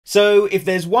So if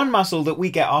there's one muscle that we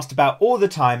get asked about all the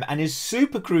time and is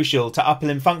super crucial to upper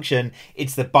limb function,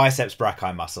 it's the biceps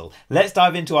brachii muscle. Let's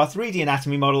dive into our 3D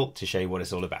anatomy model to show you what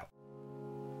it's all about.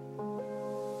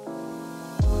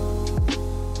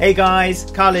 Hey guys,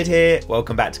 Khalid here.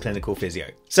 Welcome back to Clinical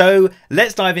Physio. So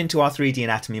let's dive into our 3D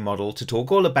anatomy model to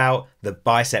talk all about the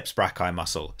biceps brachii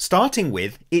muscle, starting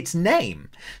with its name.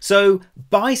 So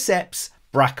biceps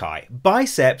brachii.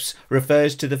 Biceps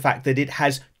refers to the fact that it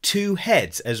has two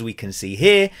heads. As we can see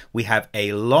here, we have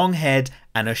a long head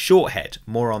and a short head.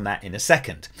 More on that in a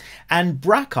second. And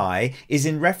brachii is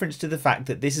in reference to the fact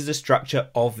that this is a structure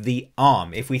of the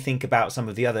arm. If we think about some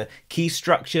of the other key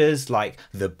structures like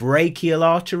the brachial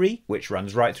artery, which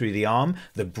runs right through the arm,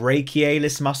 the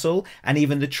brachialis muscle, and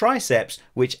even the triceps,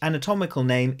 which anatomical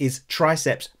name is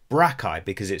triceps brachii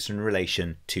because it's in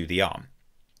relation to the arm.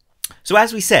 So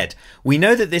as we said, we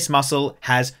know that this muscle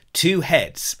has two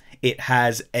heads. It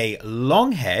has a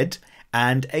long head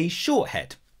and a short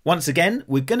head. Once again,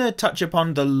 we're going to touch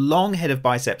upon the long head of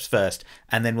biceps first,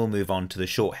 and then we'll move on to the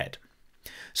short head.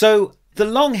 So the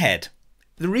long head,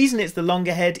 the reason it's the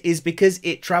longer head is because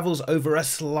it travels over a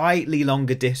slightly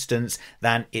longer distance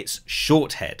than its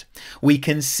short head. We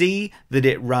can see that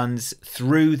it runs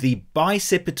through the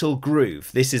bicipital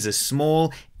groove. This is a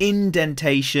small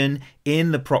indentation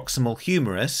in the proximal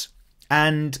humerus,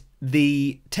 and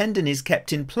the tendon is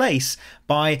kept in place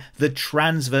by the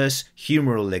transverse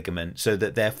humeral ligament, so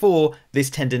that therefore this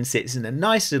tendon sits in a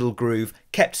nice little groove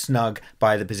kept snug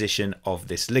by the position of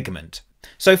this ligament.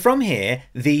 So from here,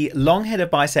 the long head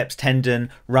of biceps tendon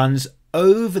runs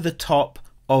over the top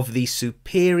of the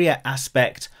superior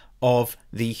aspect of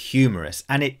the humerus,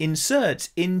 and it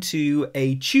inserts into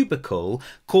a tubercle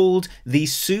called the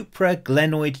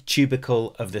supraglenoid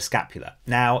tubercle of the scapula.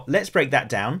 Now let's break that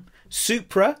down.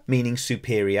 Supra meaning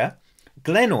superior,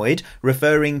 glenoid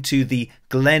referring to the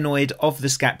glenoid of the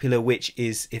scapula, which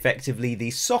is effectively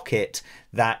the socket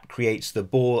that creates the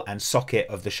ball and socket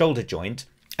of the shoulder joint.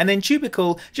 And then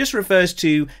tubercle just refers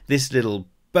to this little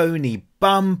bony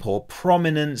bump or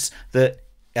prominence that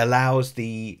allows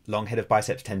the long head of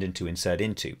biceps tendon to insert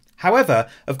into. However,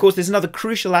 of course, there's another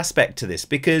crucial aspect to this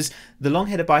because the long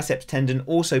head of biceps tendon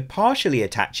also partially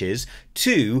attaches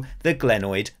to the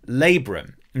glenoid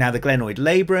labrum. Now, the glenoid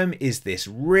labrum is this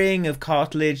ring of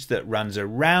cartilage that runs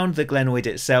around the glenoid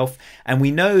itself, and we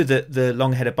know that the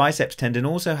long head of biceps tendon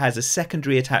also has a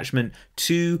secondary attachment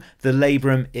to the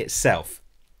labrum itself.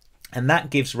 And that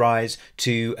gives rise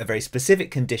to a very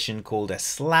specific condition called a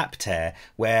slap tear,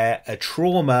 where a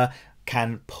trauma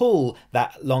can pull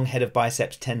that long head of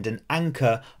biceps tendon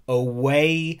anchor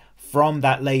away from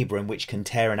that labrum, which can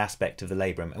tear an aspect of the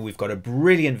labrum. And we've got a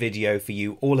brilliant video for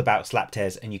you all about slap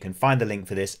tears, and you can find the link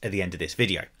for this at the end of this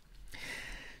video.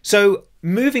 So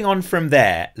moving on from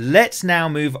there, let's now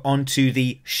move on to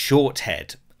the short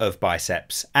head of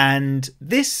biceps. And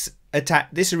this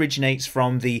originates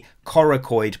from the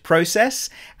coracoid process,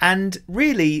 and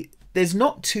really there's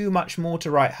not too much more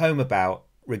to write home about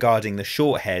regarding the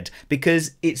short head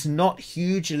because it's not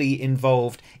hugely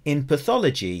involved in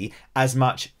pathology as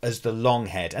much as the long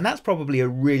head, and that's probably a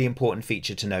really important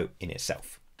feature to note in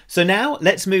itself. So now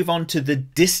let's move on to the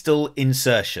distal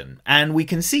insertion, and we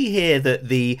can see here that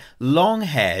the long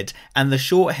head and the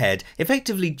short head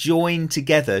effectively join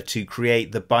together to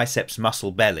create the biceps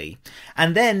muscle belly,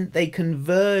 and then they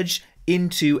converge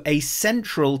into a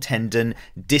central tendon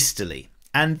distally,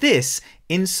 and this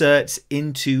inserts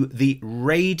into the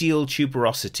radial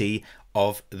tuberosity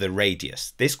of the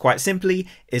radius. This quite simply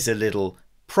is a little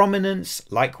prominence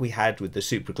like we had with the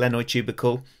supraglenoid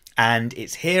tubercle, and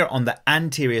it's here on the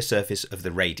anterior surface of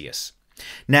the radius.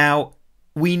 Now,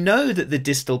 we know that the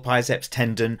distal biceps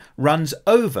tendon runs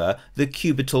over the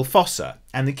cubital fossa,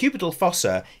 and the cubital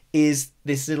fossa is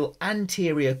this little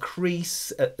anterior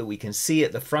crease that we can see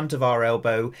at the front of our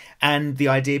elbow, and the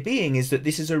idea being is that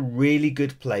this is a really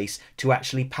good place to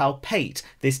actually palpate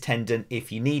this tendon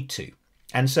if you need to.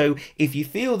 And so if you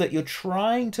feel that you're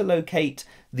trying to locate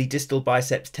the distal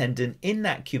biceps tendon in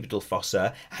that cubital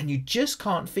fossa and you just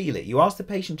can't feel it, you ask the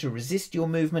patient to resist your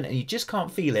movement and you just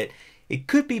can't feel it, it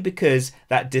could be because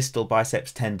that distal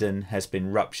biceps tendon has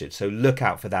been ruptured. So look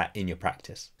out for that in your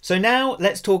practice. So now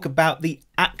let's talk about the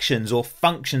actions or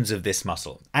functions of this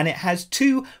muscle. And it has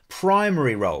two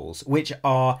primary roles, which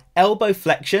are elbow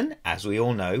flexion, as we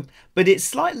all know, but its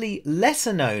slightly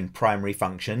lesser known primary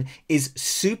function is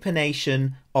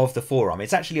supination of the forearm.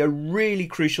 It's actually a really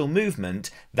crucial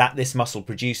movement that this muscle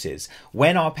produces.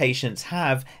 When our patients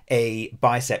have a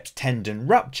biceps tendon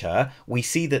rupture, we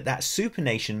see that that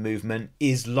supination movement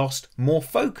is lost more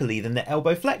focally than the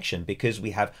elbow flexion because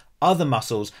we have other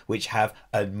muscles which have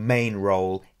a main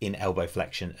role in elbow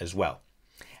flexion as well.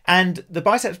 And the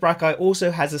biceps brachii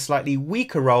also has a slightly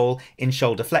weaker role in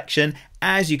shoulder flexion,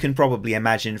 as you can probably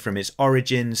imagine from its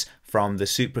origins from the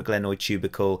supraglenoid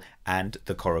tubercle and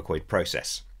the coracoid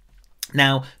process.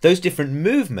 Now, those different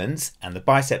movements and the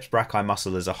biceps brachii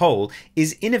muscle as a whole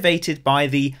is innervated by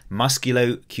the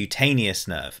musculocutaneous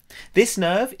nerve. This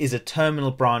nerve is a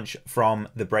terminal branch from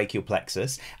the brachial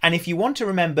plexus, and if you want to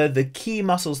remember the key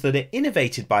muscles that are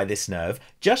innervated by this nerve,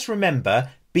 just remember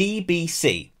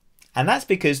BBC. And that's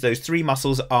because those three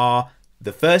muscles are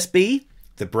the first B,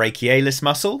 the brachialis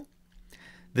muscle,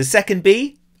 the second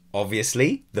B,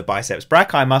 obviously the biceps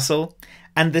brachii muscle,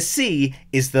 and the C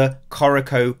is the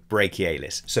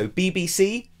coracobrachialis. So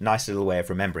BBC, nice little way of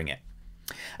remembering it.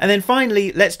 And then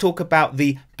finally, let's talk about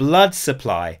the blood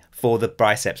supply for the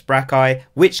biceps brachii,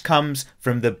 which comes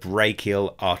from the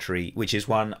brachial artery, which is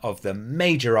one of the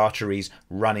major arteries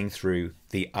running through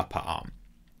the upper arm.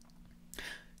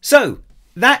 So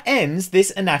that ends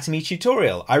this anatomy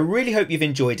tutorial. I really hope you've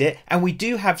enjoyed it, and we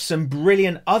do have some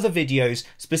brilliant other videos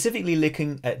specifically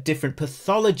looking at different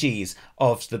pathologies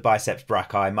of the biceps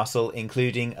brachii muscle,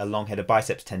 including a long head of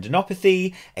biceps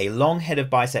tendinopathy, a long head of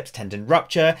biceps tendon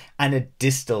rupture, and a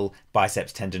distal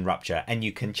biceps tendon rupture, and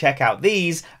you can check out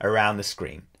these around the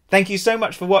screen. Thank you so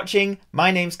much for watching.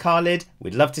 My name's Khalid.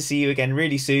 We'd love to see you again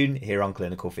really soon here on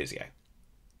Clinical Physio.